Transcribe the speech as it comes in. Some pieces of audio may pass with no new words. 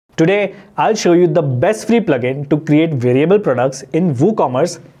Today, I'll show you the best free plugin to create variable products in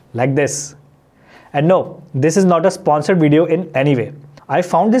WooCommerce like this. And no, this is not a sponsored video in any way. I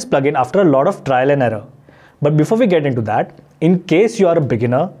found this plugin after a lot of trial and error. But before we get into that, in case you are a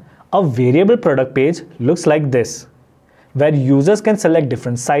beginner, a variable product page looks like this, where users can select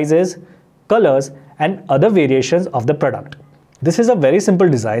different sizes, colors, and other variations of the product. This is a very simple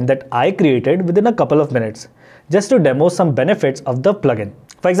design that I created within a couple of minutes, just to demo some benefits of the plugin.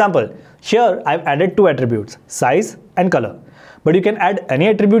 For example, here I've added two attributes, size and color. But you can add any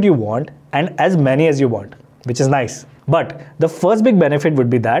attribute you want and as many as you want, which is nice. But the first big benefit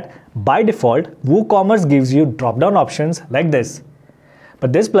would be that by default, WooCommerce gives you drop-down options like this.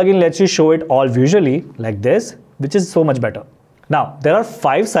 But this plugin lets you show it all visually like this, which is so much better. Now, there are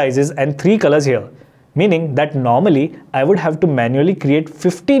 5 sizes and 3 colors here, meaning that normally I would have to manually create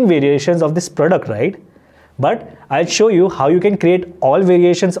 15 variations of this product, right? But I'll show you how you can create all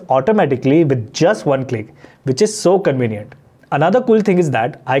variations automatically with just one click, which is so convenient. Another cool thing is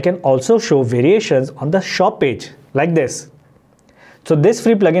that I can also show variations on the shop page like this. So this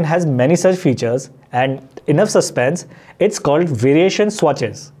free plugin has many such features, and enough suspense, it's called Variation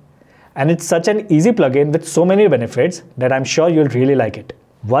Swatches. And it's such an easy plugin with so many benefits that I'm sure you'll really like it.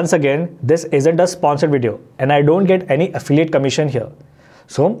 Once again, this isn't a sponsored video and I don't get any affiliate commission here.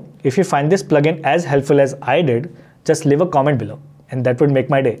 So if you find this plugin as helpful as I did, just leave a comment below and that would make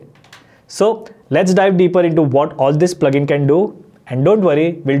my day. So let's dive deeper into what all this plugin can do, and don't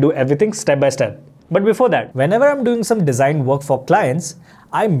worry, we'll do everything step by step. But before that, whenever I'm doing some design work for clients,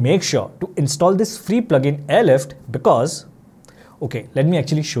 I make sure to install this free plugin Airlift because, okay, let me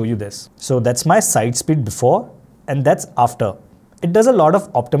actually show you this. So that's my site speed before and that's after. It does a lot of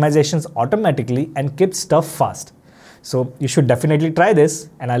optimizations automatically and keeps stuff fast. So you should definitely try this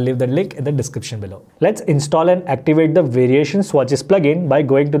and I'll leave the link in the description below. Let's install and activate the Variation Swatches plugin by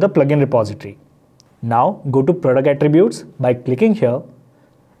going to the plugin repository. Now go to product attributes by clicking here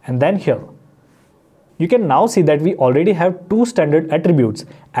and then here. You can now see that we already have 2 standard attributes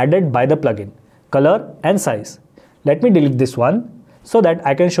added by the plugin, color and size. Let me delete this one so that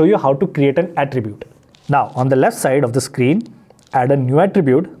I can show you how to create an attribute. Now on the left side of the screen, add a new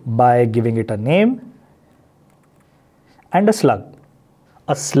attribute by giving it a name and a slug.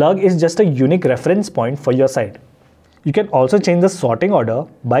 A slug is just a unique reference point for your site. You can also change the sorting order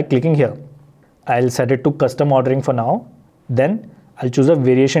by clicking here. I'll set it to custom ordering for now. Then I'll choose a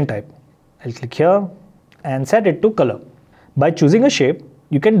variation type. I'll click here and set it to color. By choosing a shape,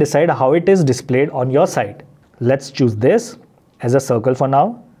 you can decide how it is displayed on your site. Let's choose this as a circle for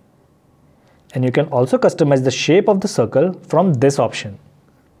now. And you can also customize the shape of the circle from this option.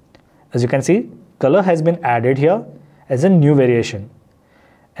 As you can see, color has been added here as a new variation.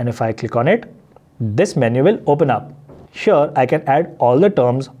 And if I click on it, this menu will open up. Here I can add all the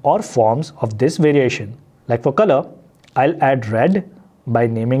terms or forms of this variation. Like for color, I'll add red by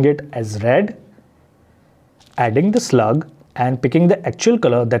naming it as red, adding the slug and picking the actual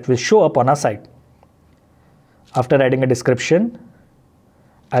color that will show up on our site. After adding a description,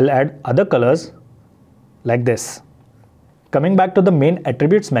 I'll add other colors like this. Coming back to the main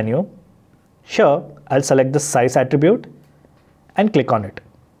attributes menu, here I'll select the size attribute and click on it.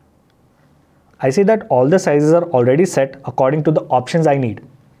 I see that all the sizes are already set according to the options I need.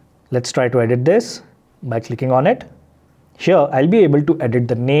 Let's try to edit this by clicking on it. Here I'll be able to edit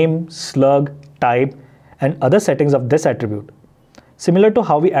the name, slug, type, and other settings of this attribute, similar to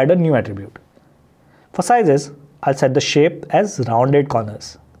how we add a new attribute. For sizes, I'll set the shape as rounded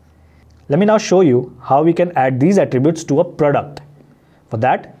corners. Let me now show you how we can add these attributes to a product. For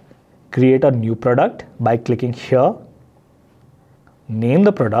that, create a new product by clicking here, name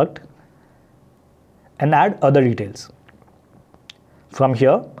the product, and add other details. From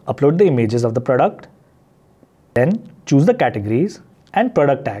here, upload the images of the product, then choose the categories and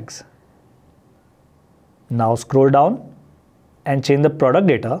product tags. Now scroll down and change the product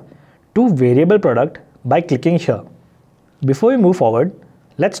data to variable product by clicking here. Before we move forward,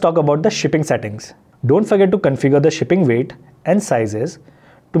 let's talk about the shipping settings. Don't forget to configure the shipping weight and sizes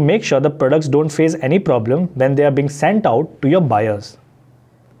to make sure the products don't face any problem when they are being sent out to your buyers.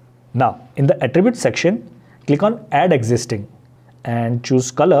 Now, in the attribute section, click on Add Existing and choose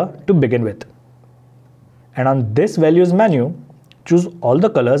color to begin with. And on this values menu, choose all the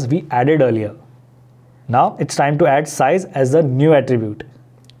colors we added earlier. Now it's time to add size as a new attribute.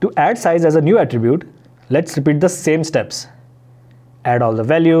 To add size as a new attribute, let's repeat the same steps. Add all the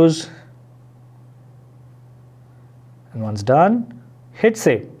values. And once done, hit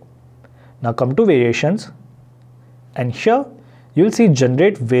save. Now come to variations, and here you'll see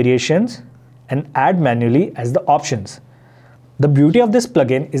generate variations and add manually as the options. The beauty of this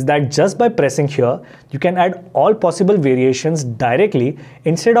plugin is that just by pressing here, you can add all possible variations directly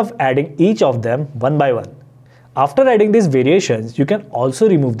instead of adding each of them one by one. After adding these variations, you can also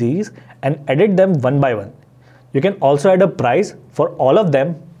remove these and edit them one by one. You can also add a price for all of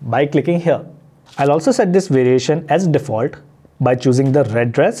them by clicking here. I'll also set this variation as default by choosing the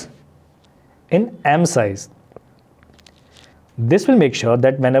red dress in M size. This will make sure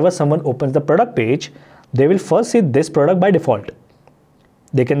that whenever someone opens the product page, they will first see this product by default.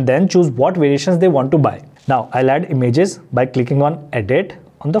 They can then choose what variations they want to buy. Now I'll add images by clicking on Edit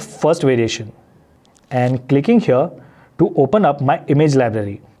on the first variation and clicking here to open up my image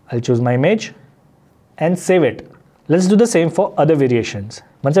library. I'll choose my image and save it. Let's do the same for other variations.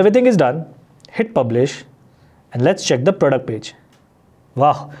 Once everything is done, hit publish and let's check the product page.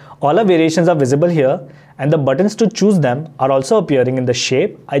 Wow, all our variations are visible here and the buttons to choose them are also appearing in the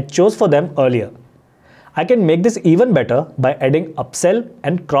shape I chose for them earlier. I can make this even better by adding upsell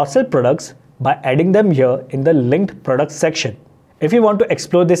and cross-sell products by adding them here in the linked products section. If you want to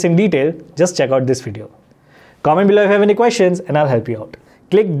explore this in detail, just check out this video. Comment below if you have any questions and I'll help you out.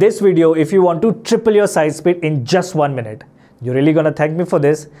 Click this video if you want to triple your site speed in just 1 minute. You're really gonna thank me for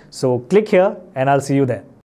this, so click here and I'll see you there.